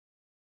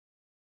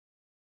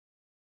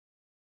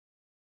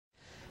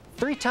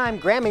Three-time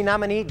Grammy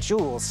nominee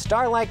Jewel's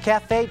Starlight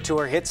Cafe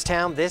tour hits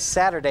town this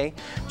Saturday.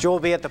 Jewel will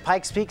be at the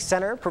Pikes Peak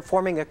Center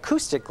performing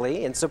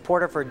acoustically in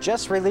support of her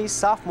just-released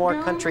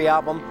sophomore country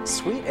album,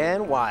 Sweet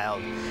and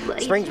Wild.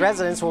 Springs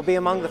residents will be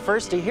among the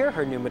first to hear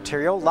her new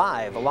material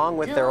live, along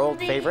with their old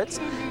favorites.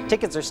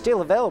 Tickets are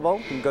still available.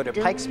 You can go to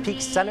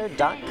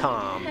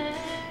pikespeakcenter.com.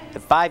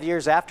 5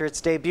 years after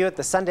its debut at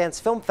the Sundance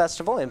Film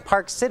Festival in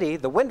Park City,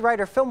 the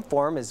Windrider Film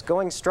Forum is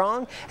going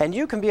strong, and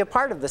you can be a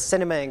part of the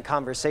cinema in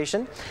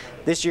conversation.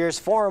 This year's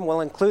forum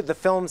will include the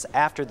films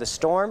After the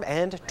Storm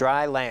and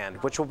Dry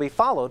Land, which will be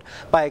followed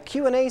by a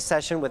Q&A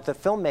session with the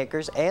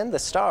filmmakers and the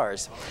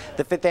stars.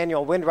 The 5th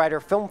annual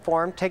Windrider Film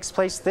Forum takes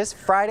place this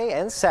Friday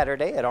and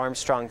Saturday at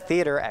Armstrong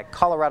Theater at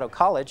Colorado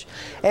College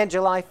and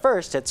July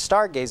 1st at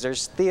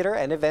Stargazers Theater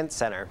and Event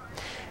Center.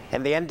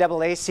 And the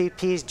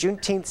NAACP's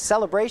Juneteenth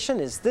celebration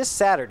is this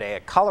Saturday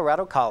at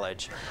Colorado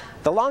College.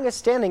 The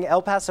longest-standing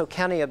El Paso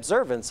County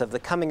observance of the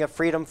coming of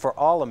freedom for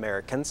all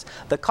Americans,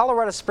 the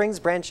Colorado Springs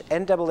branch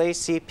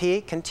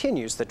NAACP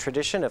continues the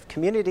tradition of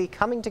community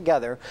coming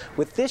together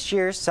with this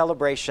year's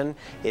celebration,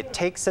 It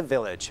Takes a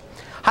Village.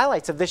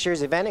 Highlights of this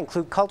year's event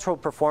include cultural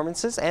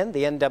performances and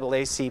the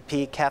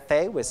NAACP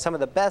Cafe with some of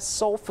the best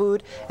soul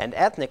food and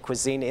ethnic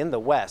cuisine in the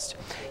West.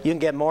 You can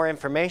get more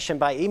information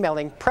by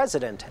emailing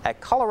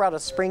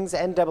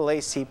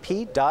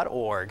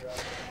president@coloradospringsnaacp.org.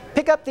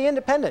 Pick up The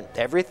Independent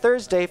every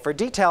Thursday for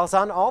details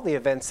on all the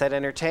events that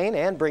entertain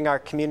and bring our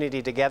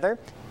community together.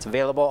 It's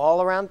available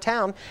all around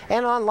town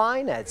and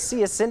online at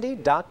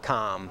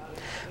seeindy.com.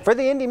 For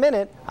the Indy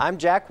Minute, I'm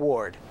Jack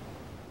Ward.